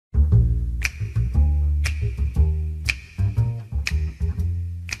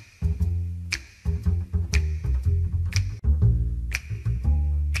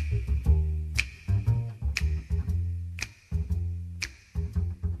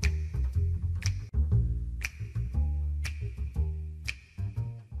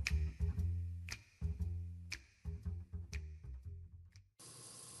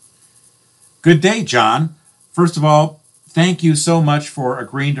Good day, John. First of all, thank you so much for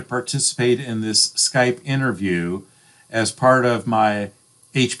agreeing to participate in this Skype interview as part of my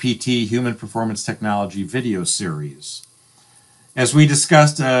HPT Human Performance Technology video series. As we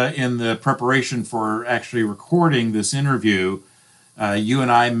discussed in the preparation for actually recording this interview, you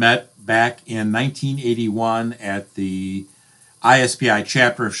and I met back in 1981 at the ISPI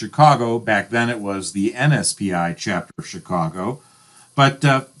chapter of Chicago. Back then it was the NSPI chapter of Chicago. But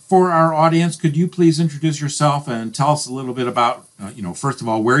for our audience, could you please introduce yourself and tell us a little bit about, first of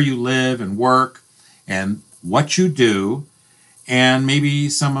all, where you live and work and what you do, and maybe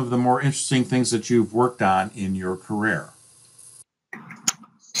some of the more interesting things that you've worked on in your career.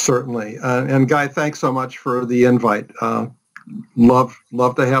 Certainly. And Guy, thanks so much for the invite. Love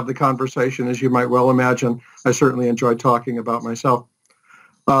to have the conversation, as you might well imagine. I certainly enjoy talking about myself.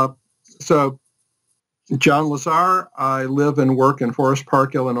 So, John Lazar, I live and work in Forest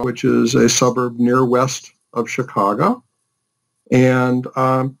Park, Illinois, which is a suburb near west of Chicago. And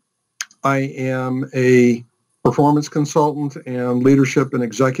I am a performance consultant and leadership and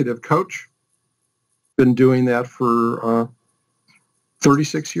executive coach. Been doing that for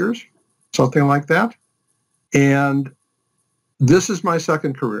 36 years, something like that. And this is my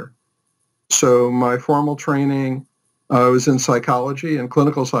second career. So my formal training was in psychology and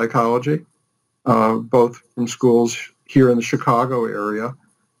clinical psychology, both from schools here in the Chicago area.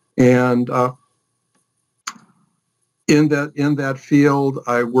 And in that field,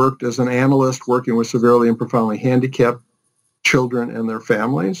 I worked as an analyst working with severely and profoundly handicapped children and their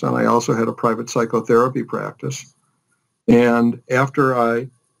families. And I also had a private psychotherapy practice. And after I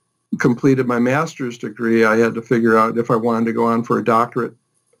completed my master's degree, I had to figure out if I wanted to go on for a doctorate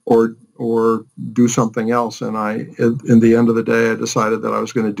or do something else. And in the end of the day, I decided that I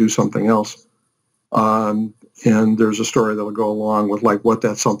was going to do something else. And there's a story that'll go along with like what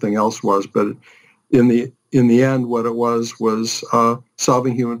that something else was. But in the end, what it was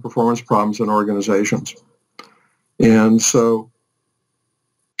solving human performance problems in organizations. And so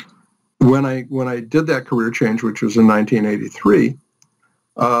when I did that career change, which was in 1983,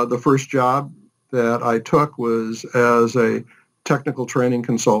 the first job that I took was as a technical training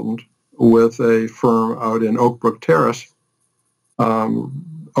consultant with a firm out in Oak Brook Terrace,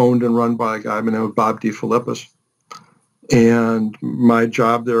 owned and run by a guy by the name of Bob DeFilippis. And my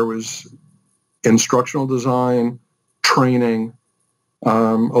job there was instructional design, training,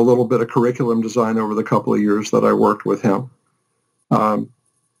 a little bit of curriculum design over the couple of years that I worked with him.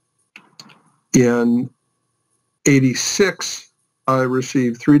 In 86, I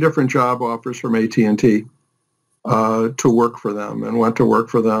received 3 different job offers from AT&T to work for them, and went to work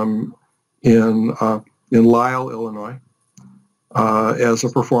for them in Lisle, Illinois, as a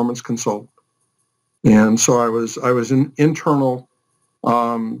performance consultant. And so I was an internal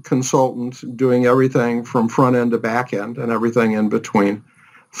consultant doing everything from front end to back end and everything in between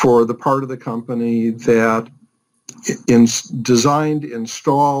for the part of the company that designed,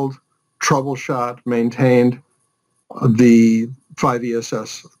 installed, troubleshot, maintained the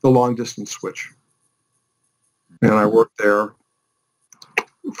 5ESS, the long distance switch. And I worked there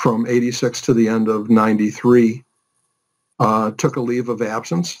from 86 to the end of 93, took a leave of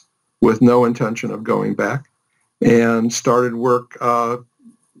absence with no intention of going back, and started work a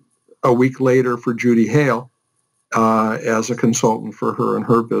week later for Judy Hale as a consultant for her and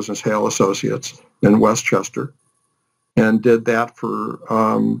her business, Hale Associates in Westchester, and did that for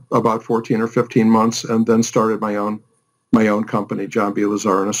about 14 or 15 months, and then started my own company, John B.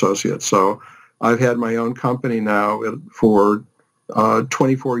 Lazar and Associates. So I've had my own company now for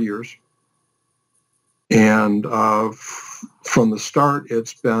 24 years. And from the start,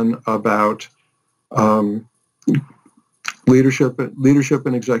 it's been about leadership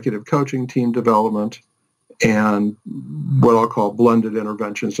and executive coaching, team development, and what I'll call blended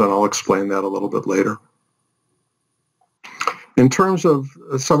interventions, and I'll explain that a little bit later. In terms of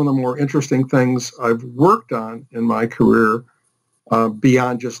some of the more interesting things I've worked on in my career,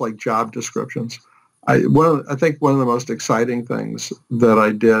 beyond just like job descriptions, I think one of the most exciting things that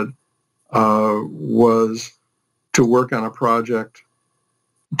I did was to work on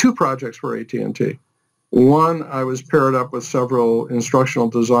two projects for AT&T. One, I was paired up with several instructional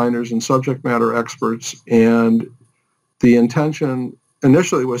designers and subject matter experts, and the intention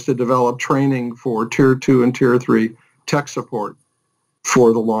initially was to develop training for Tier 2 and Tier 3 tech support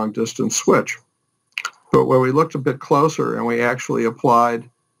for the long-distance switch. But when we looked a bit closer and we actually applied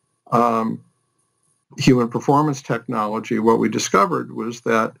human performance technology, what we discovered was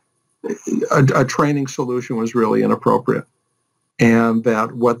that a training solution was really inappropriate, and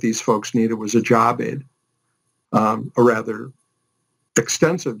that what these folks needed was a job aid, a rather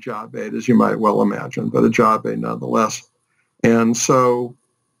extensive job aid, as you might well imagine, but a job aid nonetheless. And so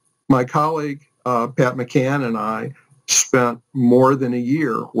my colleague, Pat McCann, and I spent more than a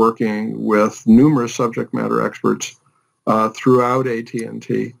year working with numerous subject matter experts throughout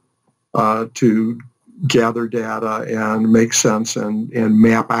AT&T to gather data and make sense and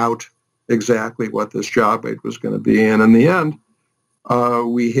map out exactly what this job aid was going to be. And in the end,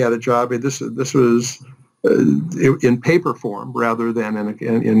 we had a job aid. This was in paper form rather than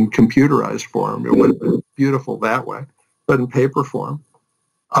in computerized form. It would have been beautiful that way, but in paper form.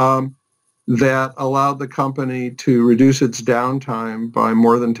 That allowed the company to reduce its downtime by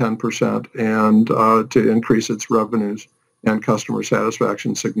more than 10% and to increase its revenues and customer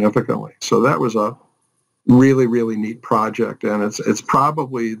satisfaction significantly. So that was a really, really neat project, and it's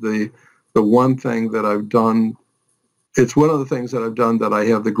probably the one thing that I've done. It's one of the things that I've done that I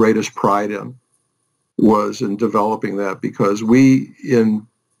have the greatest pride in, was in developing that, because we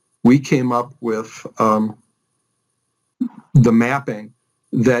came up with the mapping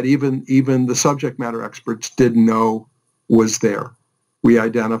that even the subject matter experts didn't know was there. We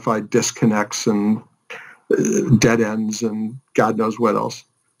identified disconnects and dead ends and God knows what else.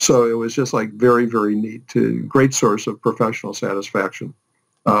 So it was just like very, very neat, great source of professional satisfaction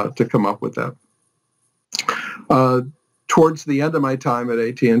to come up with that. Towards the end of my time at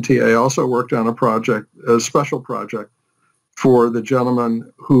AT&T, I also worked on a special project for the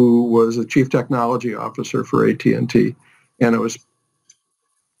gentleman who was the chief technology officer for AT&T, and it was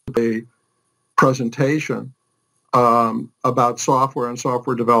a presentation about software and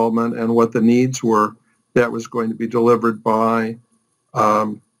software development and what the needs were that was going to be delivered by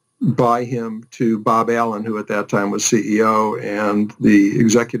him to Bob Allen, who at that time was CEO and the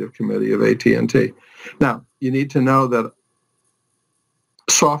executive committee of AT&T. Now, you need to know that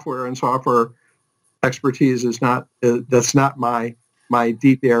software and software expertise that's not my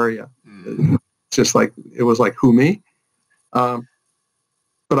deep area. It's just like, it was like, who, me?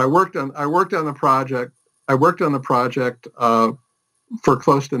 But I worked on the project. I worked on the project for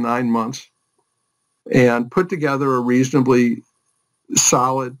close to 9 months and put together a reasonably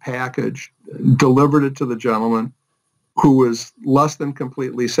solid package, delivered it to the gentleman, who was less than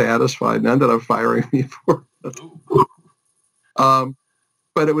completely satisfied and ended up firing me for it.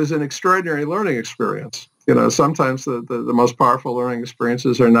 But it was an extraordinary learning experience. You know, sometimes the most powerful learning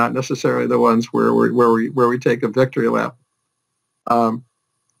experiences are not necessarily the ones where we take a victory lap.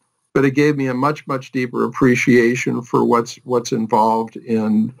 But it gave me a much, much deeper appreciation for what's involved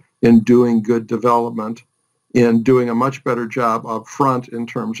in doing good development, in doing a much better job up front in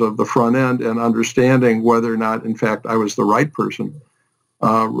terms of the front end and understanding whether or not, in fact, I was the right person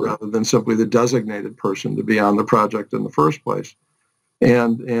rather than simply the designated person to be on the project in the first place.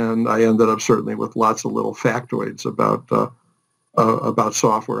 And I ended up certainly with lots of little factoids about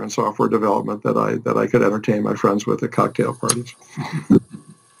software and software development that I could entertain my friends with at cocktail parties.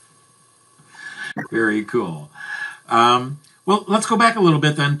 Very cool. Well, let's go back a little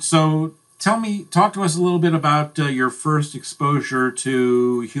bit then. So talk to us a little bit about your first exposure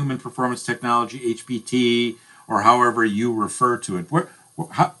to human performance technology, HPT, or however you refer to it.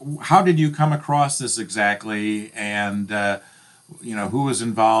 How did you come across this exactly, and who was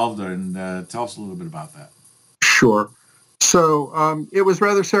involved, and tell us a little bit about that. Sure. So it was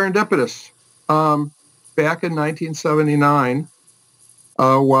rather serendipitous. Back in 1979,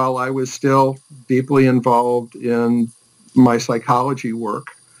 while I was still deeply involved in my psychology work,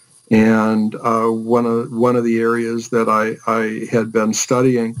 and one of the areas that I had been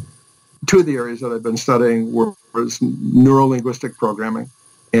studying, two of the areas that I've been studying was neuro-linguistic programming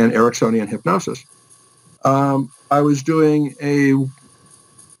and Ericksonian hypnosis. I was doing a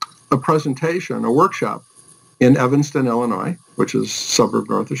presentation, a workshop in Evanston, Illinois, which is a suburb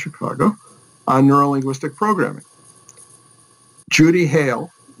north of Chicago, on neuro-linguistic programming. Judy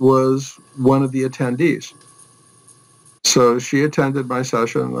Hale was one of the attendees. So she attended my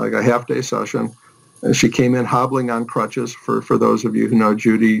session, like a half-day session, and she came in hobbling on crutches. For those of you who know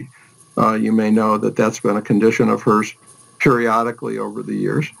Judy, you may know that that's been a condition of hers periodically over the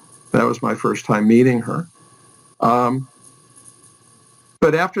years. That was my first time meeting her. But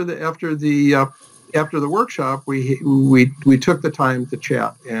after the workshop, we took the time to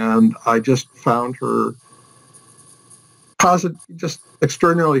chat, and I just found her just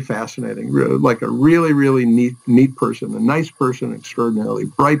extraordinarily fascinating, like a really, really neat person, a nice person, extraordinarily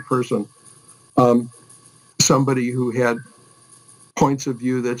bright person, somebody who had points of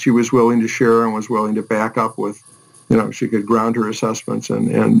view that she was willing to share and was willing to back up with. She could ground her assessments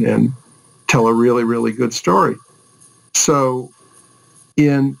and tell a really, really good story. So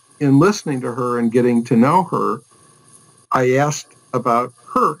in listening to her and getting to know her, I asked about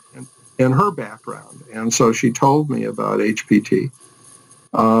her and her background. And so she told me about HPT.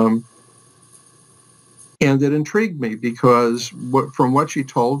 And it intrigued me because from what she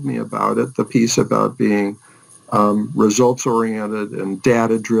told me about it, the piece about being results-oriented and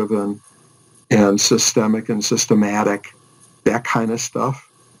data-driven and systemic and systematic, that kind of stuff,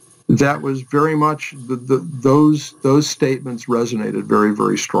 that was very much, those statements resonated very,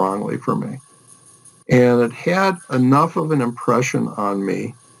 very strongly for me. And it had enough of an impression on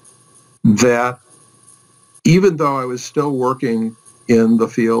me that even though I was still working in the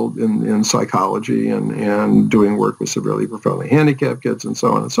field in psychology and doing work with severely profoundly handicapped kids and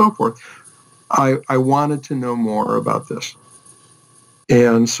so on and so forth, I wanted to know more about this.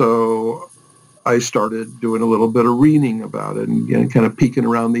 And so I started doing a little bit of reading about it and kind of peeking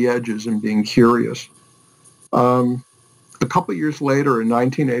around the edges and being curious. A couple of years later, in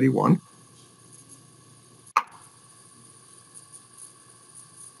 1981,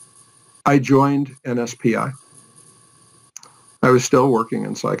 I joined NSPI. I was still working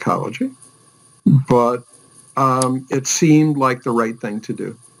in psychology, but it seemed like the right thing to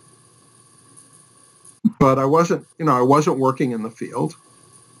do. But I wasn't working in the field.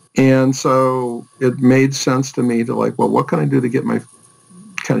 And so it made sense to me to what can I do to get my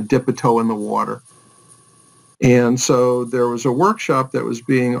kind of dip a toe in the water? And so there was a workshop that was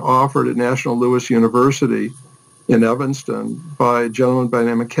being offered at National Louis University in Evanston by a gentleman by the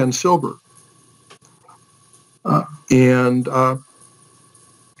name of Ken Silber. And I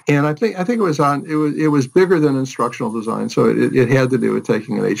think it was bigger than instructional design, so it had to do with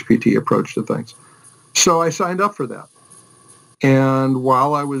taking an HPT approach to things. So I signed up for that. And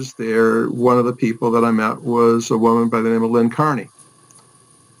while I was there, one of the people that I met was a woman by the name of Lynn Carney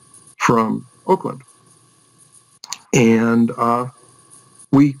from Oakland. And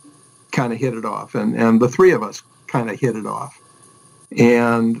we kind of hit it off, and the three of us kind of hit it off.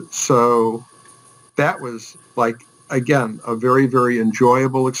 And so that was again, a very, very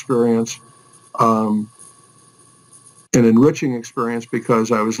enjoyable experience, an enriching experience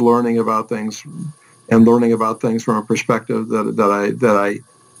because I was learning about things from a perspective that I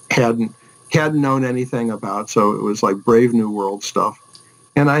hadn't known anything about. So it was like brave new world stuff.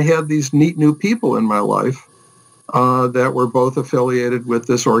 And I had these neat new people in my life that were both affiliated with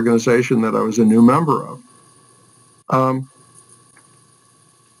this organization that I was a new member of.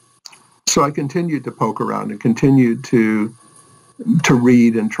 So I continued to poke around and continued to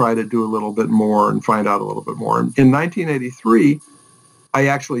read and try to do a little bit more and find out a little bit more. In 1983, I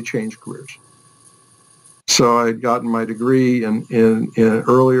actually changed careers. So I'd gotten my degree in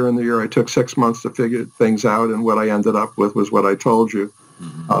earlier in the year. I took 6 months to figure things out, and what I ended up with was what I told you,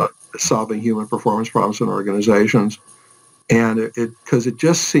 solving human performance problems in organizations. And because it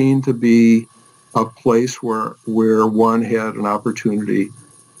just seemed to be a place where one had an opportunity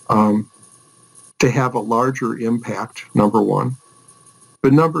to have a larger impact, number one.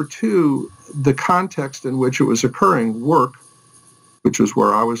 But number two, the context in which it was occurring, work, which is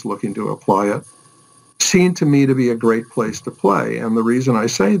where I was looking to apply it, seemed to me to be a great place to play. And the reason I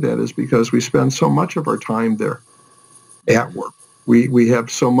say that is because we spend so much of our time there at work. We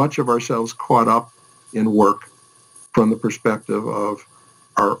have so much of ourselves caught up in work from the perspective of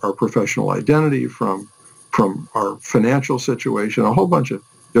our professional identity, from our financial situation, a whole bunch of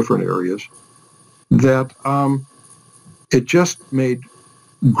different areas, that it just made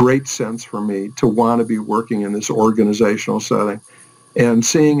great sense for me to want to be working in this organizational setting and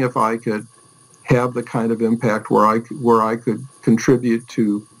seeing if I could have the kind of impact where I could contribute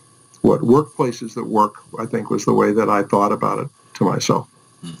to what workplaces that work, I think was the way that I thought about it to myself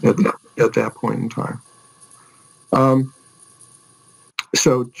at that point in time.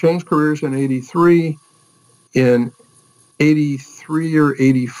 So changed careers in 83. In 83 or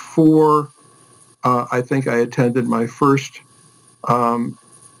 84, I think I attended my first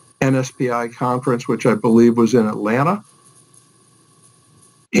NSPI conference, which I believe was in Atlanta.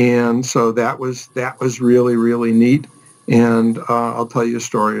 And so that was really, really neat. And I'll tell you a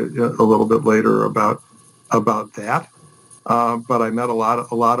story a little bit later about that. But I met a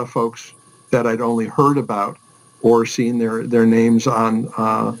lot of folks that I'd only heard about or seen their names on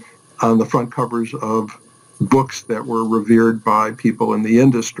the front covers of books that were revered by people in the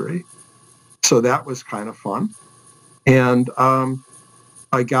industry. So that was kind of fun. And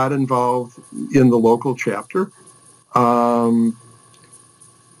I got involved in the local chapter.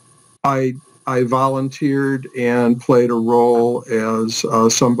 I volunteered and played a role as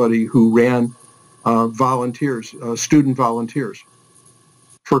somebody who ran student volunteers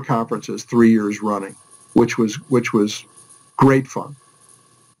for conferences 3 years running, which was great fun.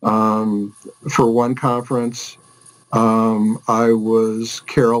 For one conference, I was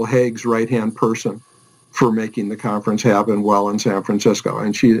Carol Haig's right-hand person for making the conference happen well in San Francisco,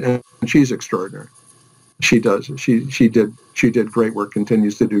 and she's extraordinary. She did great work,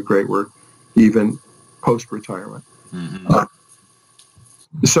 continues to do great work, even post-retirement. Mm-hmm.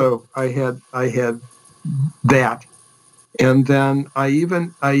 So I had that, and then I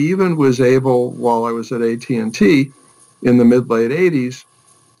even was able, while I was at AT&T in the mid-late 80s,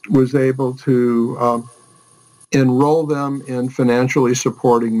 was able to enroll them in financially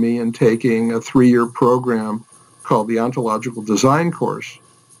supporting me in taking a 3-year program called the Ontological Design course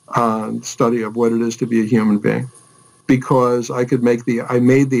on study of what it is to be a human being, because I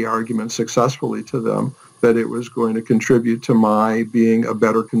made the argument successfully to them that it was going to contribute to my being a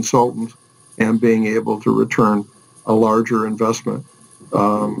better consultant and being able to return a larger investment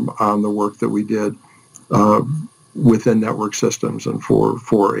on the work that we did within network systems and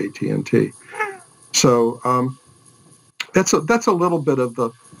for AT&T. So that's a little bit of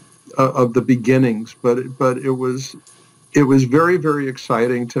the beginnings, but it was very, very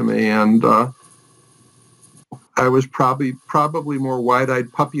exciting to me, and I was probably more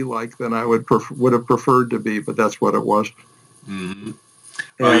wide-eyed puppy-like than I would have preferred to be, but that's what it was. Mm-hmm.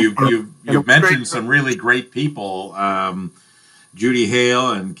 Well, you've mentioned some really great people, Judy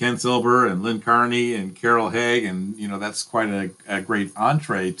Hale and Ken Silber and Lynn Carney and Carol Haig, and that's quite a great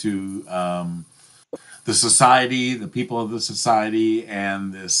entree to the society, the people of the society,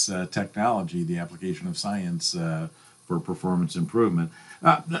 and this technology, the application of science for performance improvement.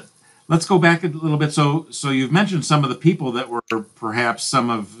 Let's go back a little bit. So you've mentioned some of the people that were perhaps some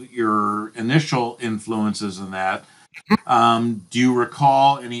of your initial influences in that. Do you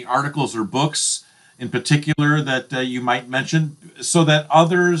recall any articles or books in particular that you might mention, so that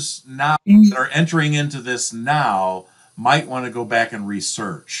others now that are entering into this now might want to go back and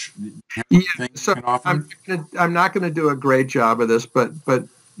research? Yeah, so I'm not going to do a great job of this, but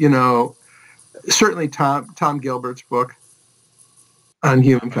certainly Tom Gilbert's book on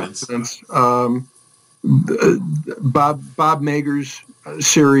human confidence, Bob Mager's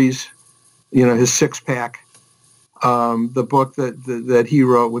series, his Six-Pack, the book that he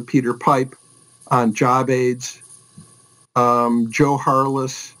wrote with Peter Pipe on job aids, Joe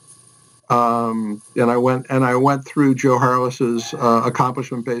Harless, and I went through Joe Harless's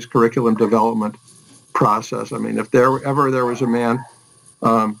accomplishment-based curriculum development process. I mean, if there was a man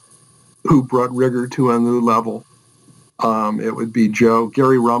who brought rigor to a new level, it would be Joe.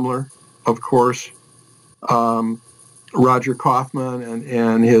 Gary Rumler, of course, Roger Kaufman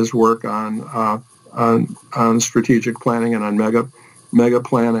and his work on strategic planning and on mega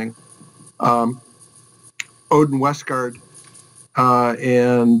planning, Odin Westgard.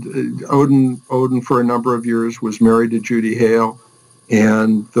 And Odin for a number of years was married to Judy Hale,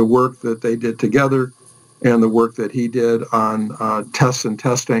 and the work that they did together and the work that he did on tests and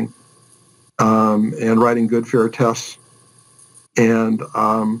testing and writing good, fair tests. And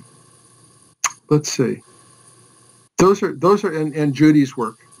let's see, those are and Judy's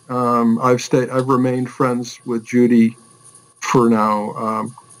work. I've remained friends with Judy for now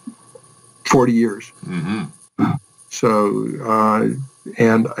 40 years. Mm-hmm. So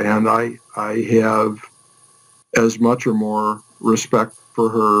and I have as much or more respect for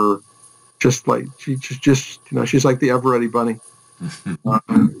her. Just like she's like the ever ready bunny.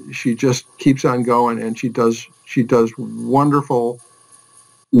 She just keeps on going, and she does wonderful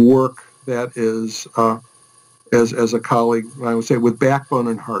work that is as a colleague, I would say, with backbone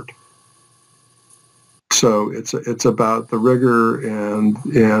and heart. So it's about the rigor and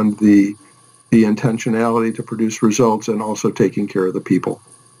the intentionality to produce results, and also taking care of the people.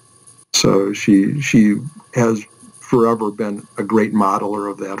 So she has forever been a great modeler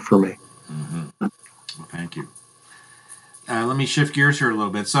of that for me. Mm-hmm. Well, thank you. Let me shift gears here a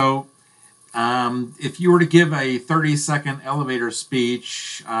little bit. So if you were to give a 30-second elevator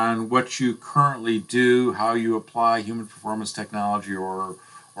speech on what you currently do, how you apply human performance technology, or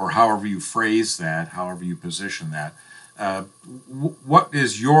however you phrase that, however you position that, what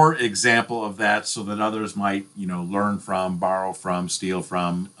is your example of that, so that others might, learn from, borrow from, steal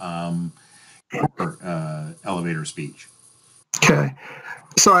from your elevator speech? Okay.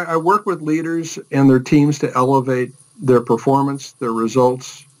 So I work with leaders and their teams to elevate their performance, their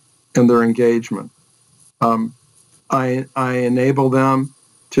results, and their engagement. I enable them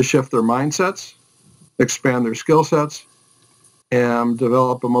to shift their mindsets, expand their skill sets, and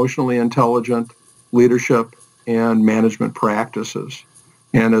develop emotionally intelligent leadership and management practices.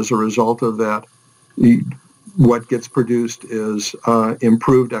 And as a result of that, what gets produced is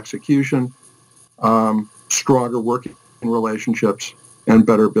improved execution, stronger working relationships, and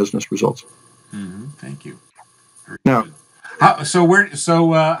better business results. Mm-hmm. Thank you. Now,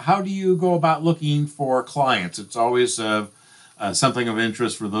 how do you go about looking for clients? It's always something of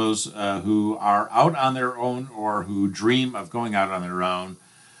interest for those who are out on their own or who dream of going out on their own.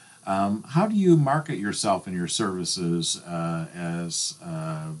 How do you market yourself and your services as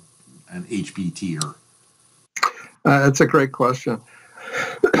an HPTer? that's a great question.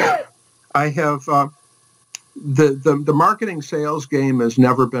 I have the marketing sales game has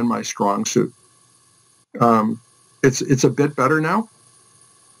never been my strong suit. It's a bit better now,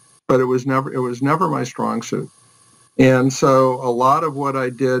 but it was never my strong suit. And so a lot of what I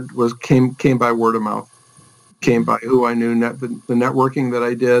did came by word of mouth, came by who I knew, the networking that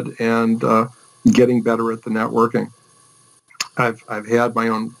I did, and getting better at the networking. I've had my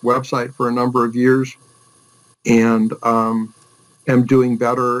own website for a number of years, and am doing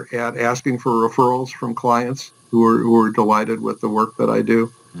better at asking for referrals from clients who are delighted with the work that I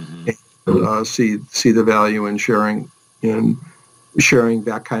do, and see the value in sharing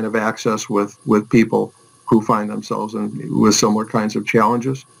that kind of access with people who find themselves with similar kinds of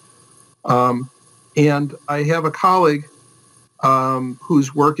challenges. And I have a colleague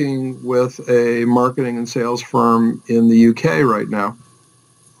who's working with a marketing and sales firm in the UK right now,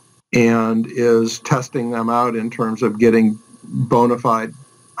 and is testing them out in terms of getting bona fide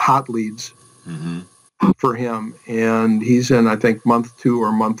hot leads for him. And he's in, I think, month 2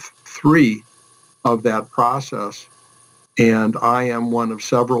 or month 3 of that process. And I am one of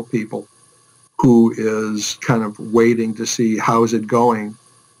several people who is kind of waiting to see how's it going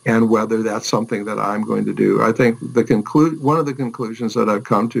and whether that's something that I'm going to do. I think one of the conclusions that I've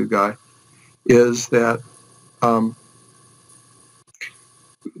come to, Guy, is that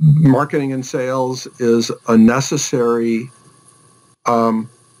marketing and sales is a necessary part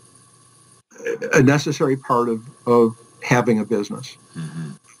of having a business.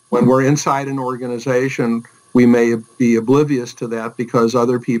 When we're inside an organization, we may be oblivious to that because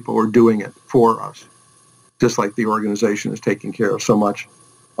other people are doing it for us, just like the organization is taking care of so much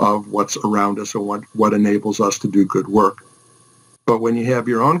of what's around us and what enables us to do good work. But when you have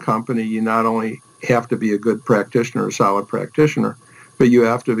your own company, you not only have to be a good practitioner, a solid practitioner, but you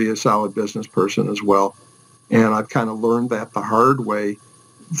have to be a solid business person as well. And I've kind of learned that the hard way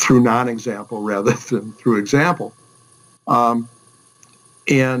through non-example rather than through example. And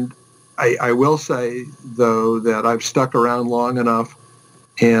I will say, though, that I've stuck around long enough,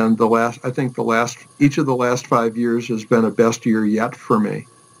 and each of the last 5 years has been a best year yet for me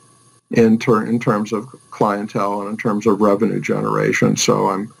in terms of clientele and in terms of revenue generation. So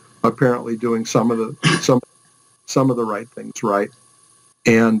I'm apparently doing some of the right things right,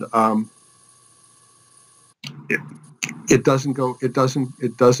 and it doesn't go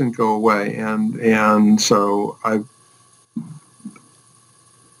away, and so I've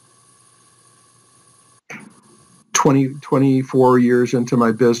 24 years into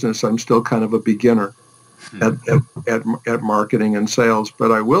my business, I'm still kind of a beginner at marketing and sales.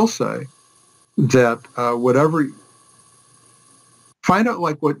 But I will say that find out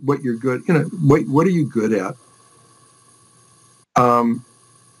like what you're good, what are you good at?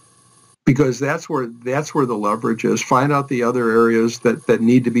 Because that's where the leverage is. Find out the other areas that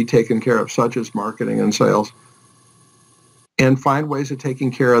need to be taken care of, such as marketing and sales, and find ways of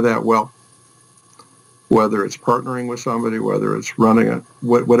taking care of that well. Whether it's partnering with somebody, whether it's running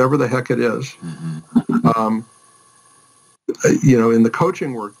whatever the heck it is. In the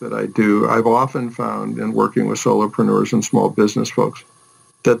coaching work that I do, I've often found in working with solopreneurs and small business folks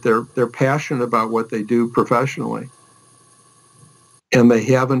that they're passionate about what they do professionally, and they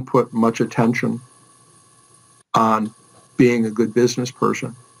haven't put much attention on being a good business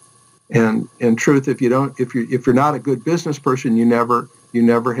person. And in truth, if you're not a good business person, you never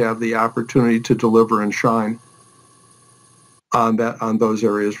have the opportunity to deliver and shine on those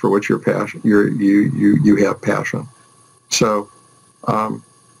areas for which you have passion. So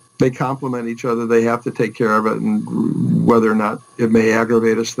they complement each other. They have to take care of it, and whether or not it may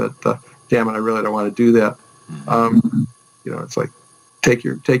aggravate us that, damn it, I really don't want to do that. It's like take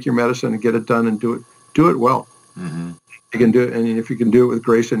your medicine and get it done, and do it well. You can do it, and if you can do it with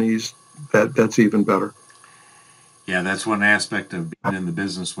grace and ease, that's even better. Yeah, that's one aspect of being in the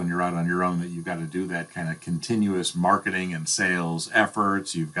business when you're out on your own, that you've got to do that kind of continuous marketing and sales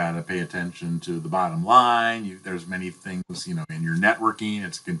efforts. You've got to pay attention to the bottom line. There's many things, in your networking.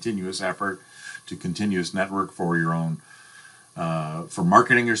 It's a continuous effort to continuous network for your own, for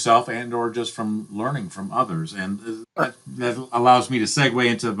marketing yourself and or just from learning from others. And that allows me to segue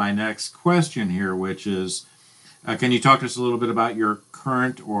into my next question here, which is, can you talk to us a little bit about your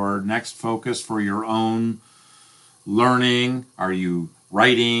current or next focus for your own learning? Are you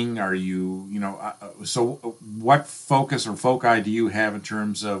writing? Are you, so what focus or foci do you have in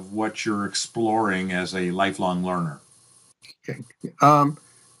terms of what you're exploring as a lifelong learner? Okay.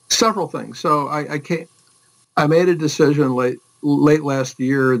 Several things. So I made a decision late last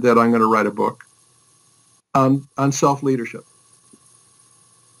year that I'm going to write a book on self-leadership.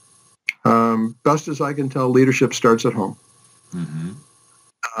 Best as I can tell, leadership starts at home. Mm-hmm.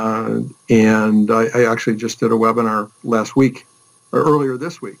 And I actually just did a webinar last week, or earlier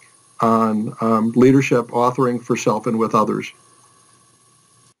this week, on leadership, authoring for self and with others.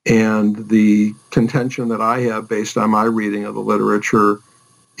 And the contention that I have based on my reading of the literature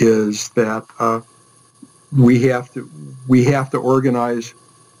is that we have to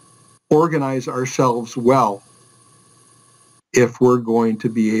organize ourselves well if we're going to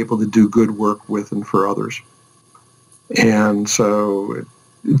be able to do good work with and for others. And so,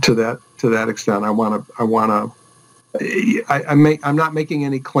 to that extent, I'm not making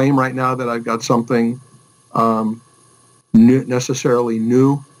any claim right now that I've got something necessarily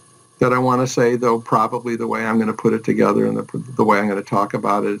new that I want to say, though probably the way I'm going to put it together and the way I'm going to talk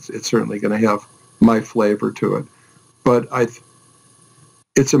about it, it's certainly going to have my flavor to it. But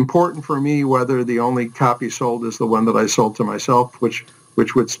it's important for me whether the only copy sold is the one that I sold to myself, which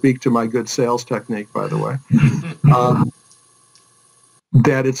would speak to my good sales technique, by the way.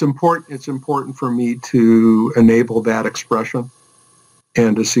 That it's important for me to enable that expression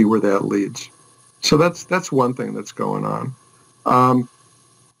and to see where that leads. So that's one thing that's going on.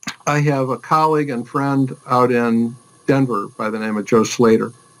 I have a colleague and friend out in Denver by the name of Joe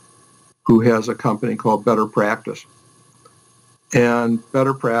Slater, who has a company called Better Practice. And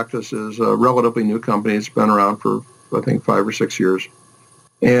Better Practice is a relatively new company. It's been around for, I think, 5 or 6 years.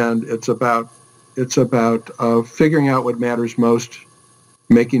 And it's about figuring out what matters most,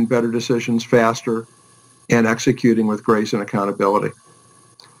 making better decisions faster, and executing with grace and accountability.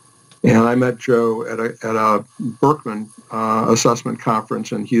 And I met Joe at a Berkman assessment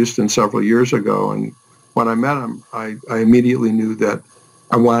conference in Houston several years ago. And when I met him, I immediately knew that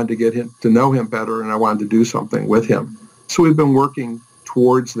I wanted to get him to know him better, and I wanted to do something with him. So we've been working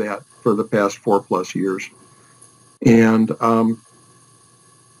towards that for the past 4+ years. And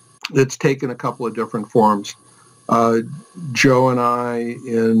it's taken a couple of different forms. Joe and I,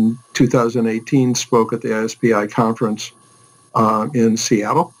 in 2018, spoke at the ISPI conference in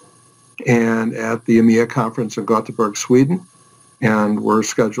Seattle and at the EMEA conference in Gothenburg, Sweden. And we're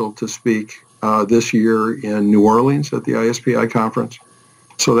scheduled to speak this year in New Orleans at the ISPI conference.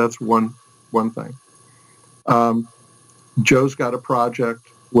 So that's one thing. Joe's got a project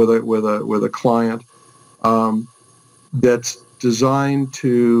with a client that's designed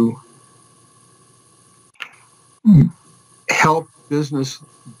to help business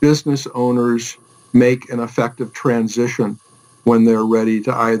owners make an effective transition when they're ready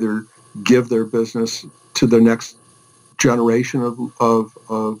to either give their business to the next generation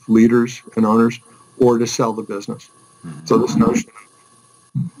of leaders and owners, or to sell the business. Mm-hmm. So this notion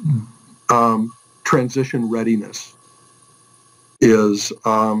of transition readiness is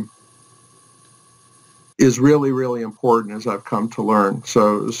really, really important, as I've come to learn.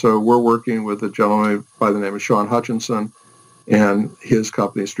 So we're working with a gentleman by the name of Sean Hutchinson and his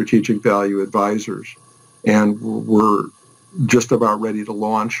company, Strategic Value Advisors. And we're just about ready to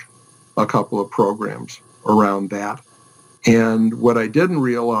launch a couple of programs around that. And what I didn't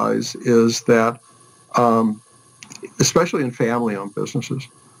realize is that, especially in family-owned businesses,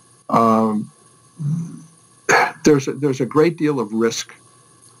 there's a great deal of risk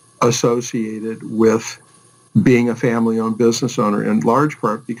associated with being a family-owned business owner, in large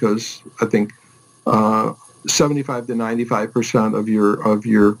part because I think 75 to 95% of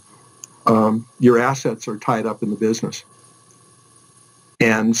your assets are tied up in the business,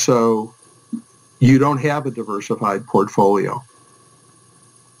 and so you don't have a diversified portfolio.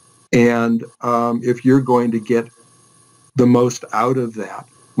 And if you're going to get the most out of that,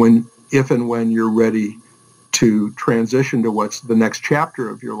 if and when you're ready to transition to what's the next chapter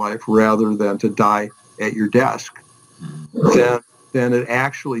of your life, rather than to die at your desk, then it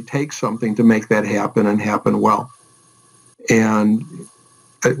actually takes something to make that happen and happen well. And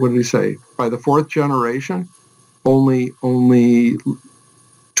what did we say? By the 4th generation, only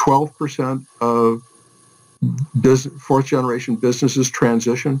 12% of 4th generation businesses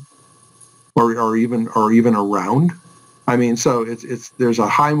transition or even around. I mean, so there's a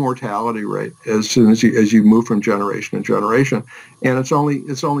high mortality rate as soon as you move from generation to generation, and it's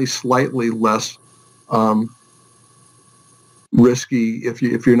only slightly less risky if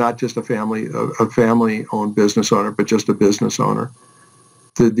you're not just a family-owned business owner, but just a business owner.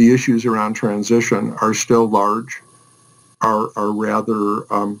 The issues around transition are still large. are rather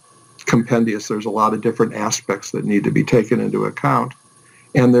compendious. There's a lot of different aspects that need to be taken into account,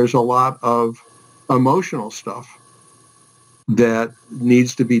 and there's a lot of emotional stuff that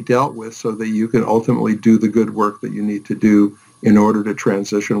needs to be dealt with so that you can ultimately do the good work that you need to do in order to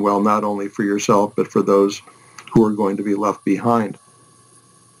transition well, not only for yourself, but for those who are going to be left behind.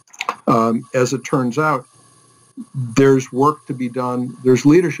 As it turns out, there's work to be done. There's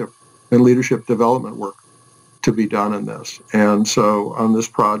leadership and leadership development work to be done in this. And so on this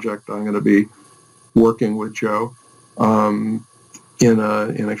project, I'm going to be working with Joe in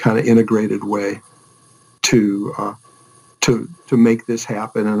a kind of integrated way to make this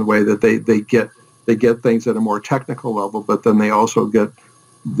happen in a way that they get things at a more technical level, but then they also get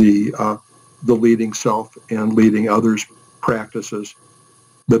the leading self and leading others practices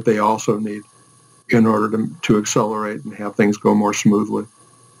that they also need in order to accelerate and have things go more smoothly.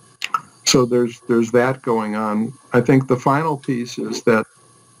 So there's that going on. I think the final piece is that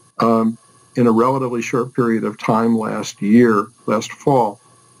in a relatively short period of time last fall,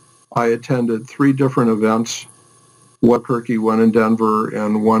 I attended 3 different events, one in Turkey, one in Denver,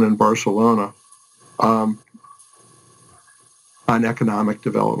 and one in Barcelona, on economic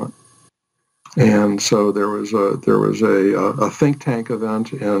development. And so there was a think tank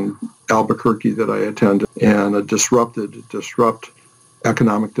event in Albuquerque that I attended, and a Disrupt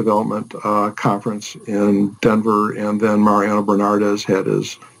Economic Development conference in Denver, and then Mariano Bernardez had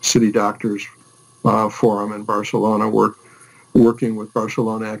his City Doctors Forum in Barcelona, working with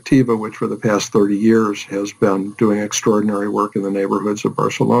Barcelona Activa, which for the past 30 years has been doing extraordinary work in the neighborhoods of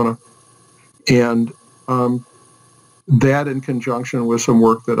Barcelona. And that in conjunction with some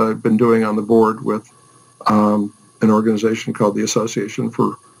work that I've been doing on the board with an organization called the Association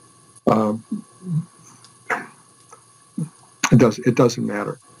for, it doesn't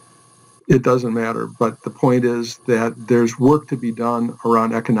matter. It doesn't matter, but the point is that there's work to be done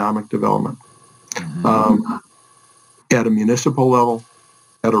around economic development at a municipal level,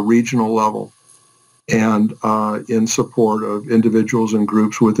 at a regional level, and in support of individuals and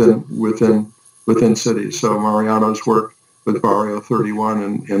groups within cities. So Mariano's work with Barrio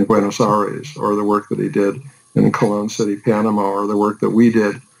 31 in Buenos Aires, or the work that he did in Colón City, Panama, or the work that we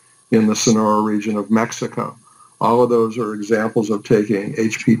did in the Sonora region of Mexico. All of those are examples of taking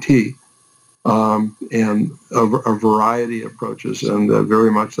HPT and a variety of approaches, and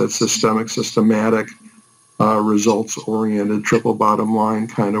very much that systematic, results-oriented, triple bottom line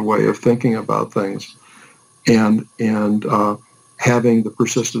kind of way of thinking about things, and having the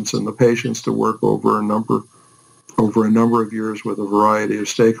persistence and the patience to work over a number of years with a variety of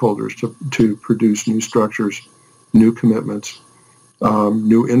stakeholders to produce new structures, new commitments,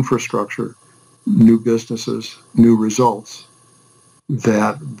 new infrastructure, new businesses, new results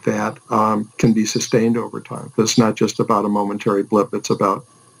that can be sustained over time. It's not just about a momentary blip. It's about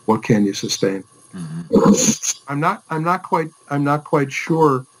what can you sustain. I'm not quite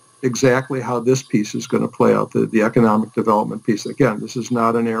sure exactly how this piece is going to play out, the economic development piece. Again, this is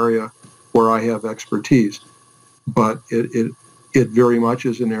not an area where I have expertise, but it very much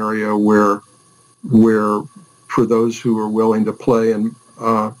is an area where for those who are willing to play, and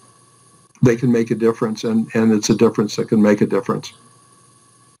they can make a difference, and it's a difference that can make a difference.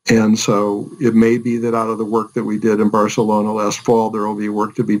 And so it may be that out of the work that we did in Barcelona last fall, there will be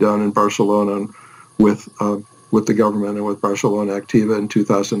work to be done in Barcelona with the government and with Barcelona Activa in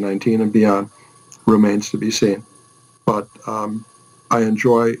 2019 and beyond. Remains to be seen. But I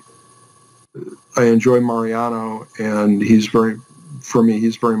enjoy Mariano, and he's very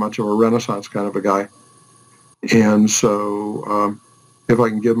much of a Renaissance kind of a guy. And so if I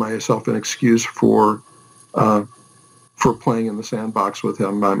can give myself an excuse for playing in the sandbox with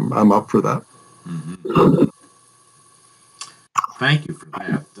him, I'm up for that. Mm-hmm. Thank you for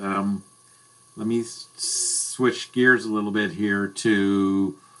that. Let me switch gears a little bit here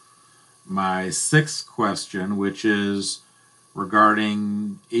to my 6th question, which is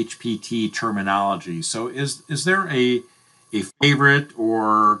regarding HPT terminology. So is there a favorite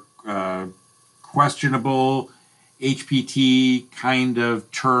or questionable HPT kind of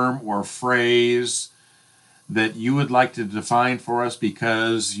term or phrase that you would like to define for us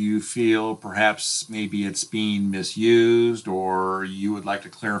because you feel perhaps maybe it's being misused, or you would like to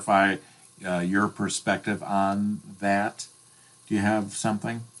clarify your perspective on that? Do you have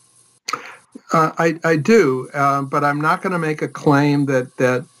something? I do, but I'm not going to make a claim that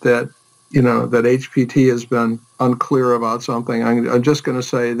HPT has been unclear about something. I'm just going to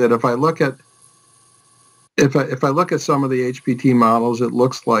say that if I look at some of the HPT models, it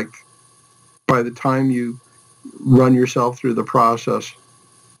looks like by the time you run yourself through the process,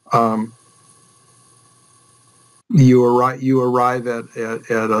 you arrive at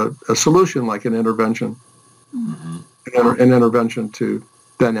a solution like an intervention, an intervention to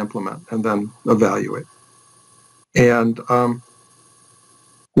then implement and then evaluate. And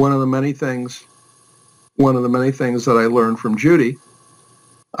one of the many things that I learned from Judy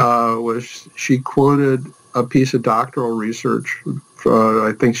was she quoted a piece of doctoral research.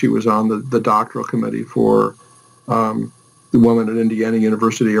 I think she was on the doctoral committee for the woman at Indiana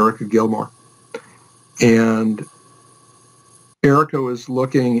University, Erica Gilmore. And Erica was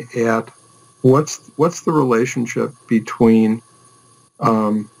looking at what's the relationship between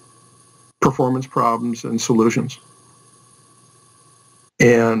performance problems and solutions.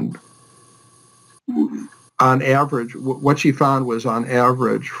 And on average, what she found was on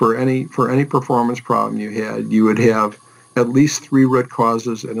average for any performance problem you had, you would have at least 3 root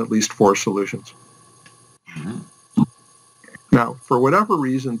causes and at least 4 solutions. Mm-hmm. Now, for whatever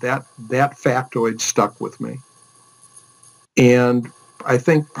reason, that factoid stuck with me. And I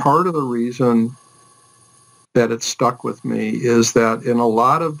think part of the reason that it stuck with me is that in a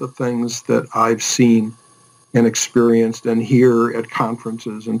lot of the things that I've seen and experienced and hear at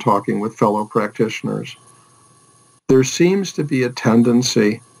conferences and talking with fellow practitioners, there seems to be a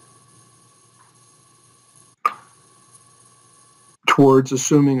tendency towards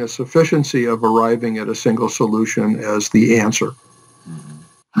assuming a sufficiency of arriving at a single solution as the answer.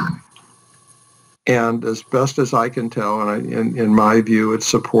 Mm-hmm. And as best as I can tell, and in my view, it's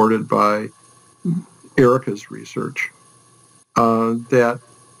supported by Erica's research, that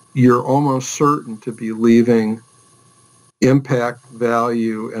you're almost certain to be leaving impact,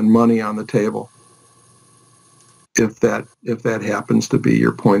 value, and money on the table if that happens to be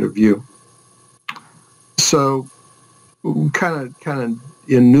your point of view. So kind of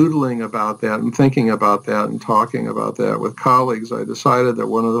in noodling about that and thinking about that and talking about that with colleagues, I decided that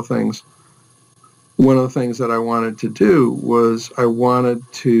one of the things that I wanted to do was I wanted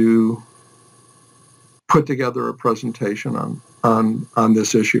to put together a presentation on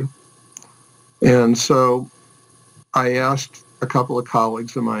this issue. And so I asked a couple of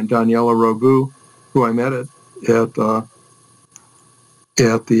colleagues of mine, Daniela Robu, who I met at the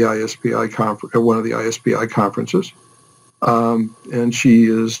ISPI conference, at one of the ISPI conferences, and she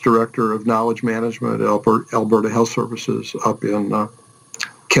is director of knowledge management at Alberta Health Services up in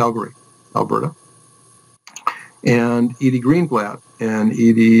Calgary, Alberta, and Edie Greenblatt, and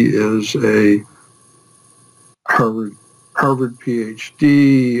Edie is a Harvard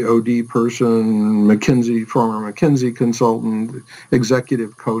PhD, OD person, former McKinsey consultant,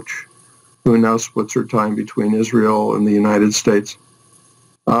 executive coach, who now splits her time between Israel and the United States.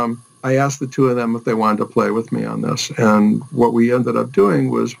 I asked the two of them if they wanted to play with me on this, and what we ended up doing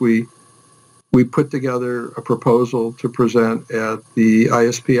was we put together a proposal to present at the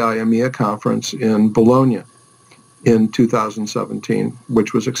ISPI EMEA conference in Bologna in 2017,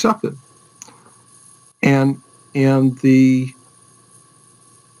 which was accepted. And the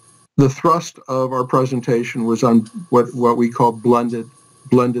thrust of our presentation was on what we call blended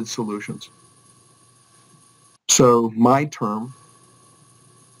solutions. So my term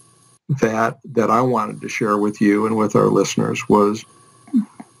that I wanted to share with you and with our listeners was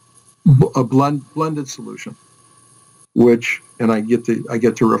a blended solution, which, and I get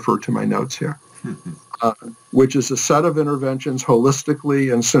to refer to my notes here, which is a set of interventions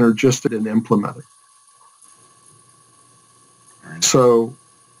holistically and synergistic and implemented. So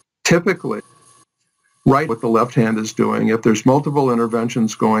typically, right, what the left hand is doing, if there's multiple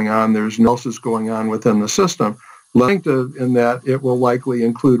interventions going on, there's no else is going on within the system, in that it will likely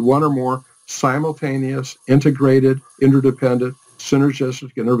include one or more simultaneous, integrated, interdependent,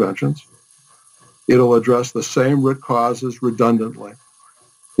 synergistic interventions. It'll address the same root causes redundantly.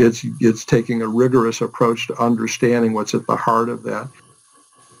 It's taking a rigorous approach to understanding what's at the heart of that.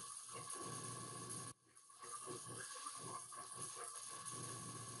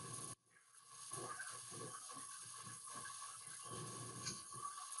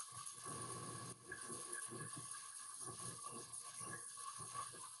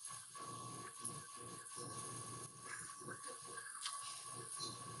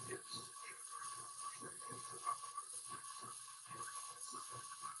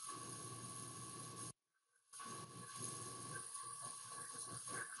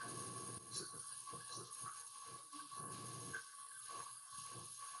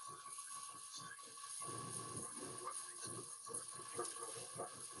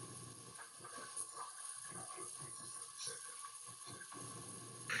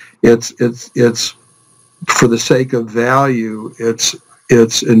 It's for the sake of value, it's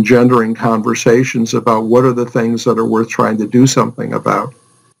engendering conversations about what are the things that are worth trying to do something about.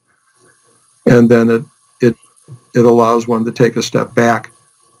 And then it it allows one to take a step back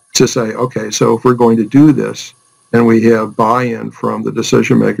to say, okay, so if we're going to do this and we have buy-in from the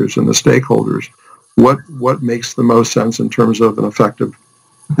decision makers and the stakeholders, what makes the most sense in terms of an effective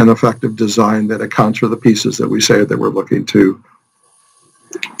design that accounts for the pieces that we say that we're looking to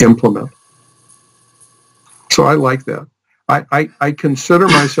implement. So I like that. I consider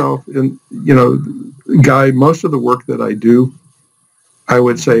myself, Guy, most of the work that I do, I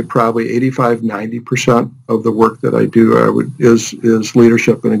would say probably 85-90% of the work that I do is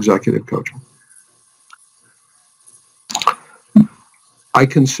leadership and executive coaching. I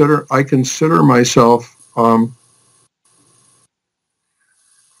consider myself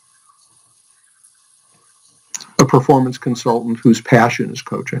a performance consultant whose passion is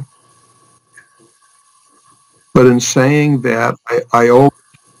coaching. But in saying that, I always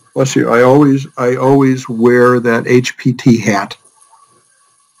wear that HPT hat.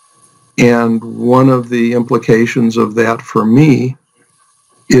 And one of the implications of that for me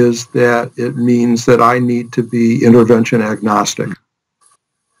is that it means that I need to be intervention agnostic.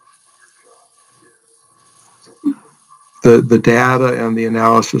 The data and the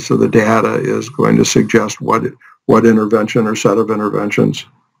analysis of the data is going to suggest what intervention or set of interventions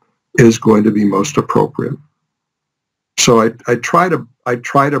is going to be most appropriate. So I try to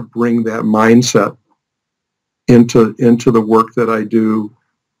bring that mindset into the work that I do,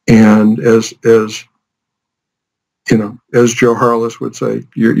 and as Joe Harless would say,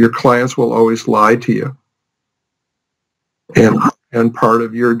 your clients will always lie to you, and part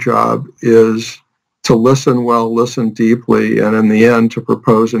of your job is to listen well, listen deeply, and in the end to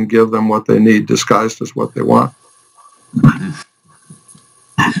propose and give them what they need disguised as what they want.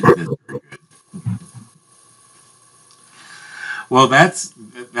 Well, that's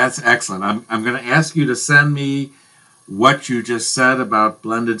excellent. I'm going to ask you to send me what you just said about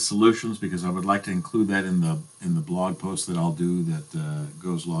blended solutions, because I would like to include that in the blog post that I'll do that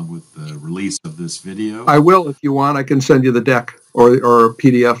goes along with the release of this video. I will, if you want. I can send you the deck or a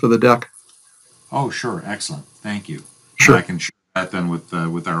PDF of the deck. Oh, sure, excellent. Thank you. Sure. I can share that then with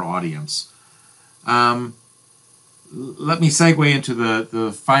our audience. Let me segue into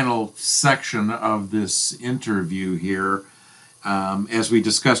the final section of this interview here. As we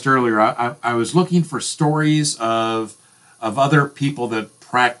discussed earlier, I was looking for stories of other people that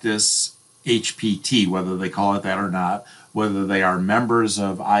practice HPT, whether they call it that or not, whether they are members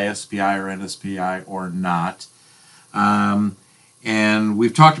of ISPI or NSPI or not. And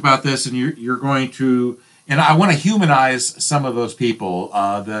we've talked about this, and you're going to, and I want to humanize some of those people,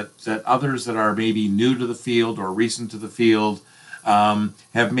 that others that are maybe new to the field or recent to the field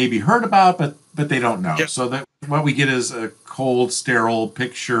have maybe heard about, but they don't know. Yeah. So that what we get is a cold, sterile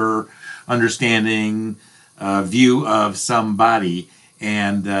picture, understanding, view of somebody.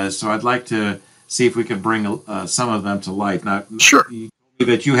 And so I'd like to see if we can bring some of them to life. Now, sure. You told me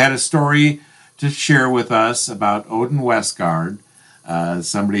that you had a story to share with us about Odin Westgard,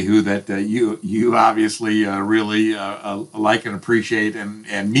 somebody who that you obviously really like and appreciate,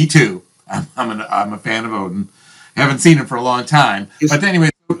 and me too. I'm a fan of Odin. Haven't seen him for a long time, but anyway.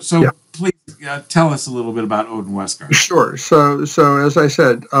 So yeah. Please tell us a little bit about Odin Westgard. Sure. So as I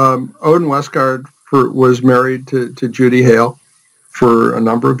said, Odin Westgard was married to Judy Hale for a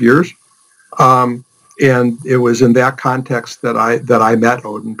number of years, and it was in that context that I met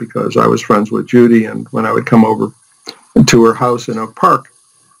Odin, because I was friends with Judy, and when I would come over to her house in Oak Park,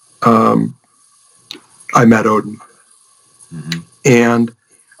 I met Odin. Mm-hmm. And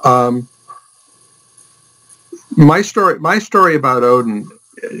my story about Odin.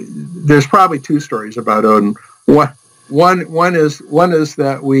 There's probably two stories about Odin. One is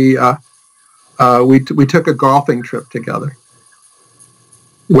that we took a golfing trip together,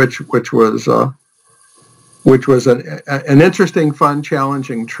 which was an interesting, fun,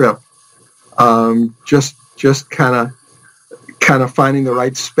 challenging trip. Just kind of finding the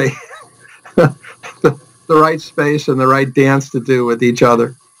right space, the right space and the right dance to do with each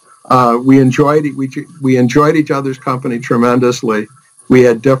other. We enjoyed each other's company tremendously. We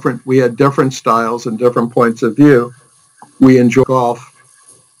had different styles and different points of view. We enjoyed golf,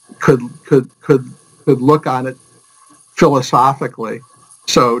 could look on it philosophically,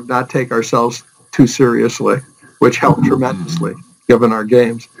 so not take ourselves too seriously, which helped tremendously given our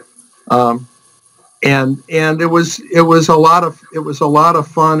games. And it was a lot of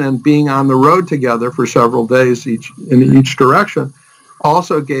fun, and being on the road together for several days in each direction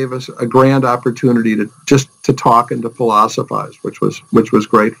also gave us a grand opportunity to talk and to philosophize, which was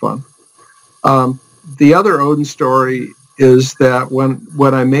great fun. The other Odin story is that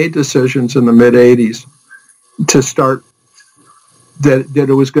when I made decisions in the mid-'80s to start that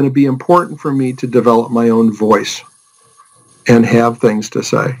it was going to be important for me to develop my own voice and have things to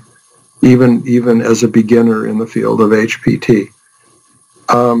say, even as a beginner in the field of HPT.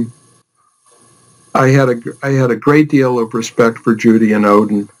 I had a great deal of respect for Judy and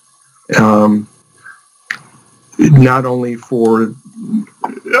Odin, not only for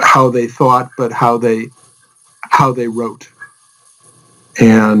how they thought, but how they wrote.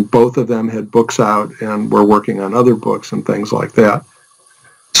 And both of them had books out and were working on other books and things like that.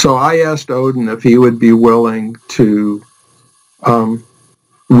 So I asked Odin if he would be willing to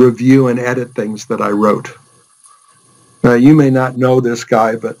review and edit things that I wrote. Now, you may not know this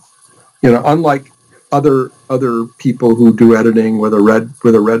guy, but unlike other people who do editing with a red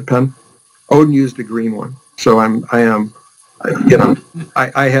pen, Odin used a green one. So I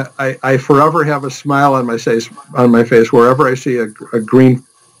forever have a smile on my face wherever I see a green,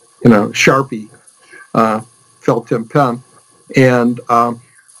 Sharpie felt tip pen, and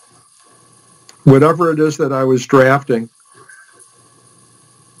whatever it is that I was drafting,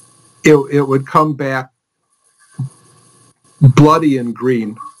 it would come back bloody and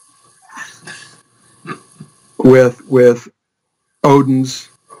green with Odin's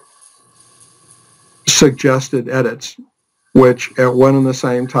suggested edits, which at one and the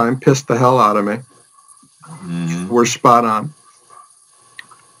same time pissed the hell out of me. Were spot on.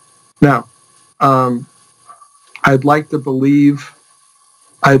 Now, I'd like to believe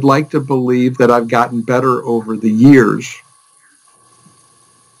that I've gotten better over the years.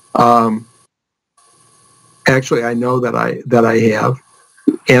 Actually, I know that I have,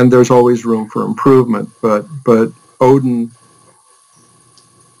 and there's always room for improvement. But Odin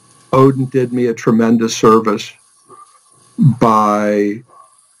did me a tremendous service by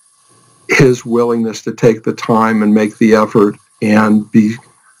his willingness to take the time and make the effort and be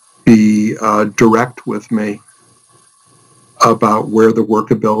direct with me about where the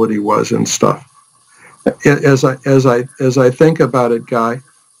workability was and stuff. As I think about it, Guy,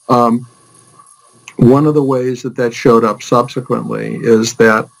 one of the ways that showed up subsequently is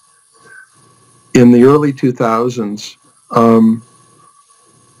that in the early 2000s,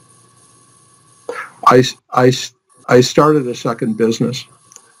 I started a second business.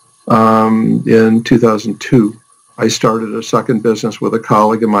 In 2002, I started a second business with a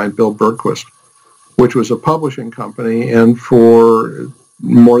colleague of mine, Bill Bergquist, which was a publishing company, and for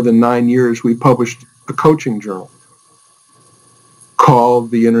more than 9 years, we published a coaching journal called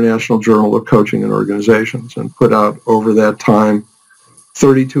the International Journal of Coaching and Organizations, and put out over that time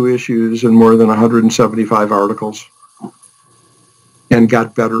 32 issues and more than 175 articles, and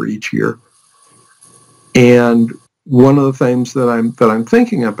got better each year. And one of the things that I'm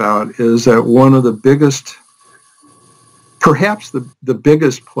thinking about is that one of the biggest, perhaps the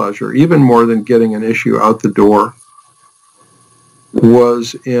biggest pleasure, even more than getting an issue out the door,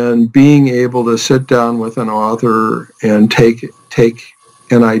 was in being able to sit down with an author and take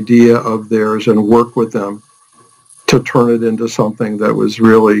an idea of theirs and work with them to turn it into something that was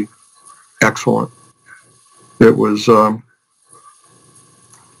really excellent. It was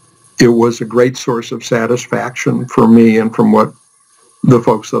a great source of satisfaction for me, and from what the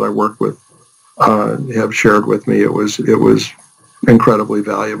folks that I work with have shared with me, it was incredibly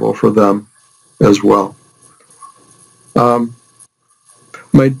valuable for them as well.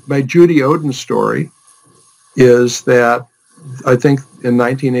 My Judy Odin story is that I think in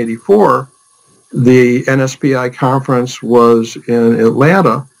 1984, the NSPI conference was in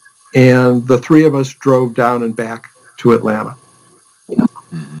Atlanta, and the three of us drove down and back to Atlanta.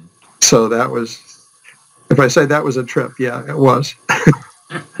 So that was, if I say that was a trip, yeah, it was.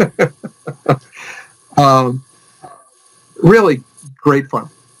 Really great fun.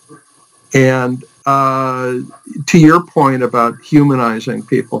 And to your point about humanizing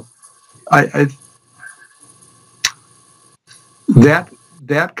people,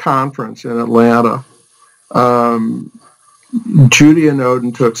 that conference in Atlanta, Judy and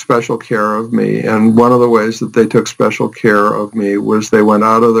Odin took special care of me, and one of the ways that they took special care of me was they went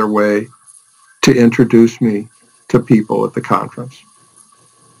out of their way to introduce me to people at the conference.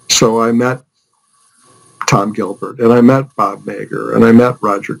 So I met Tom Gilbert, and I met Bob Mager, and I met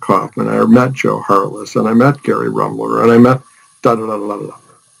Roger Kaufman, I met Joe Harless, and I met Gary Rumler, and I met da-da-da-da-da-da.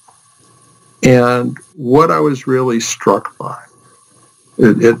 And what I was really struck by,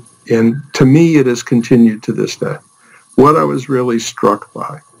 and to me it has continued to this day, what I was really struck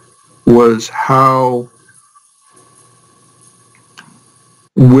by was how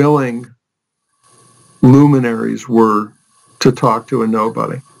willing luminaries were to talk to a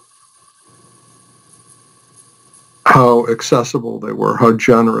nobody. How accessible they were, how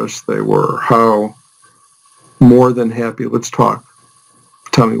generous they were, how more than happy, let's talk.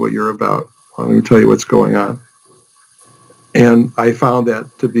 tell me what you're about. Let me tell you what's going on. And I found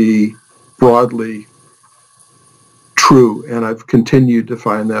that to be broadly true, and I've continued to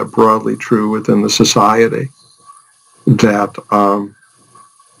find that broadly true within the society, that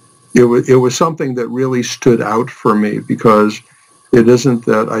it was something that really stood out for me, because it isn't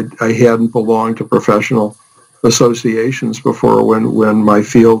that I hadn't belonged to professional associations before when my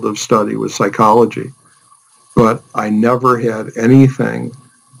field of study was psychology, but I never had anything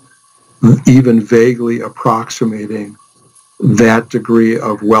even vaguely approximating that degree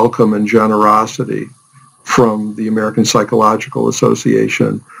of welcome and generosity from the American Psychological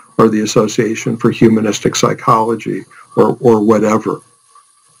Association or the Association for Humanistic Psychology or whatever.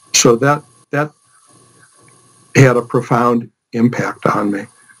 So that had a profound impact on me.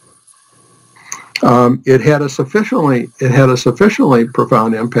 It had a sufficiently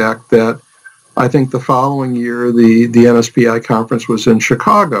profound impact that I think the following year the NSPI conference was in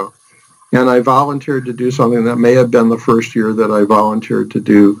Chicago, and I volunteered to do something that may have been the first year that I volunteered to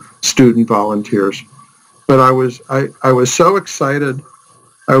do student volunteers. But I was so excited.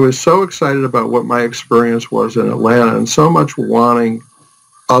 I was so excited about what my experience was in Atlanta, and so much wanting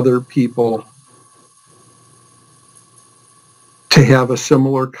other people to have a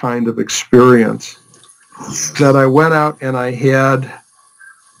similar kind of experience, that I went out and I had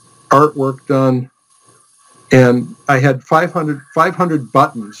artwork done, and I had 500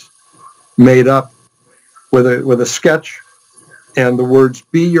 buttons made up with a sketch and the words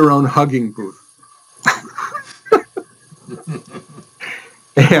 "Be your own hugging booth."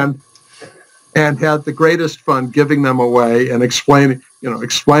 and had the greatest fun giving them away and explaining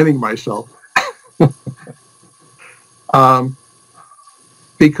myself.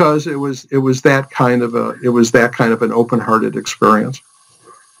 Because it was that kind of an open-hearted experience.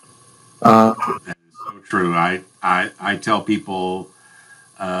 That is so true. I tell people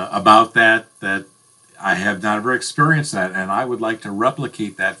about that I have never experienced that, and I would like to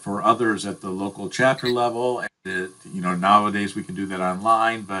replicate that for others at the local chapter level. And nowadays we can do that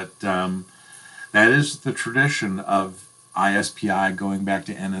online, but that is the tradition of ISPI going back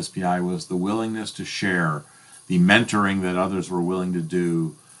to NSPI, was the willingness to share, the mentoring that others were willing to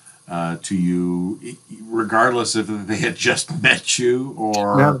do to you, regardless if they had just met you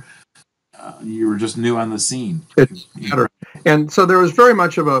or you were just new on the scene. It's better. And so there was very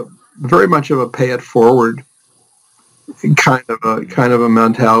much of a pay it forward kind of a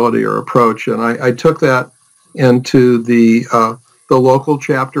mentality or approach, and I took that into the local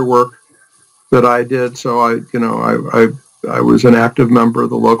chapter work that I did. So I was an active member of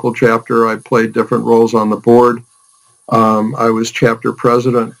the local chapter. I played different roles on the board. I was chapter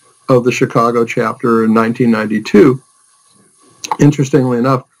president of the Chicago chapter in 1992. Interestingly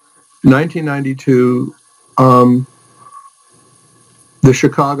enough, 1992, the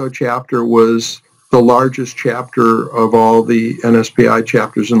Chicago chapter was the largest chapter of all the NSPI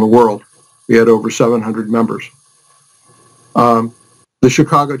chapters in the world. We had over 700 members. The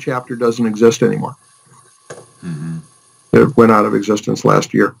Chicago chapter doesn't exist anymore. Mm-hmm. It went out of existence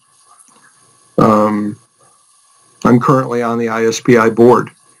last year. I'm currently on the ISPI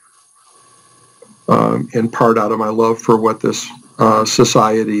board, in part out of my love for what this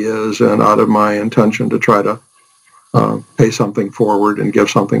society is, and out of my intention to try to pay something forward and give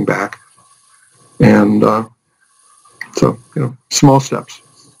something back. And so, small steps.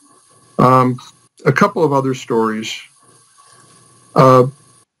 A couple of other stories.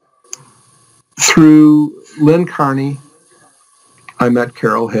 Through Lynn Carney, I met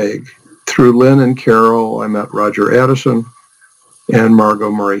Carol Haig. Through Lynn and Carol, I met Roger Addison and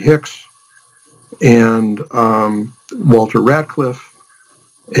Margot Murray Hicks and Walter Ratcliffe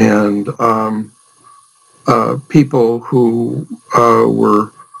and people who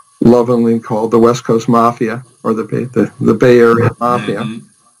were lovingly called the West Coast Mafia, or the Bay Area Mafia. Mm-hmm.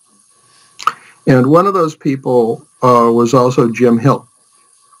 And one of those people was also Jim Hill.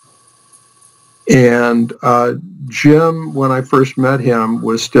 And Jim, when I first met him,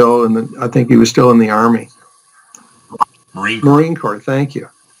 was still I think he was still in the Army. Marine Corps, thank you.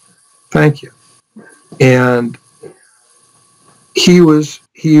 And he was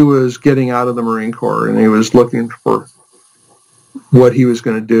getting out of the Marine Corps, and he was looking for what he was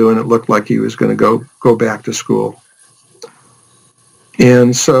going to do, and it looked like he was going to go back to school.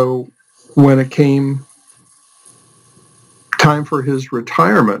 And so when it came time for his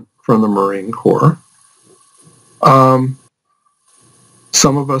retirement from the Marine Corps, some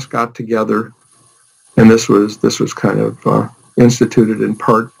of us got together, and this was kind of instituted in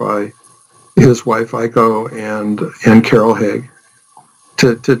part by his wife Aiko and Carol Haig,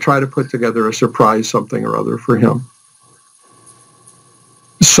 to try to put together a surprise something or other for him.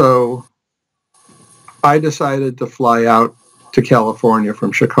 So I decided to fly out to California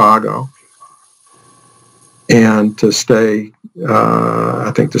from Chicago and to stay,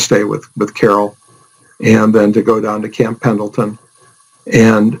 I think to stay with Carol, and then to go down to Camp Pendleton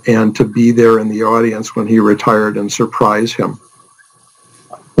and to be there in the audience when he retired and surprise him.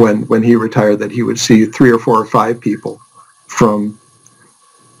 When he retired, that he would see 3 or 4 or 5 people from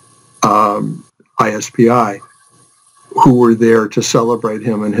ISPI who were there to celebrate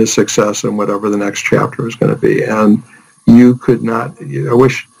him and his success and whatever the next chapter was going to be. And you could not, I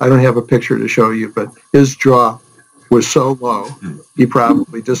wish, I don't have a picture to show you, but his jaw was so low, he